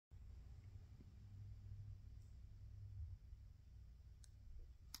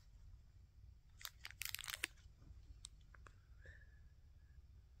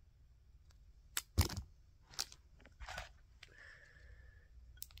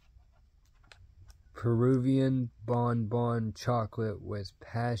Peruvian bonbon chocolate with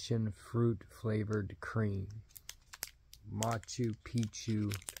passion fruit flavored cream. Machu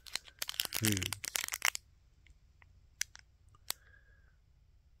Picchu foods.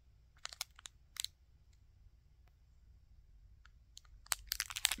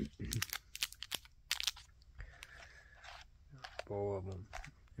 Bowl of them.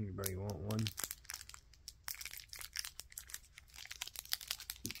 Anybody want one?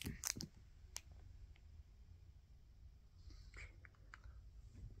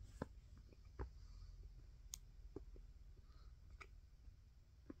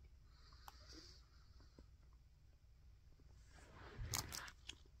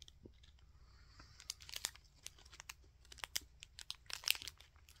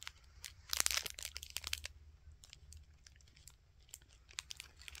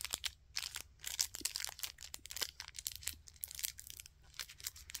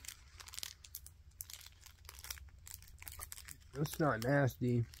 It's not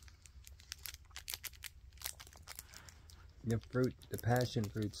nasty. The passion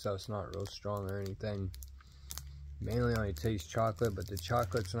fruit stuff's not real strong or anything. Mainly only tastes chocolate, but the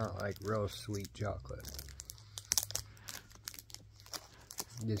chocolate's not like real sweet chocolate.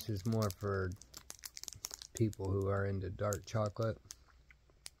 This is more for people who are into dark chocolate.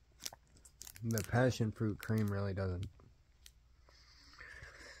 The passion fruit cream really doesn't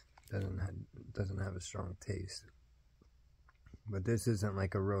have a strong taste. But this isn't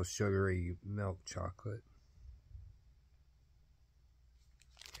like a real sugary milk chocolate.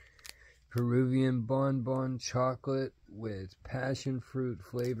 Peruvian bonbon chocolate with passion fruit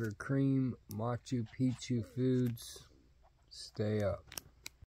flavored cream. Machu Picchu foods. Stay up.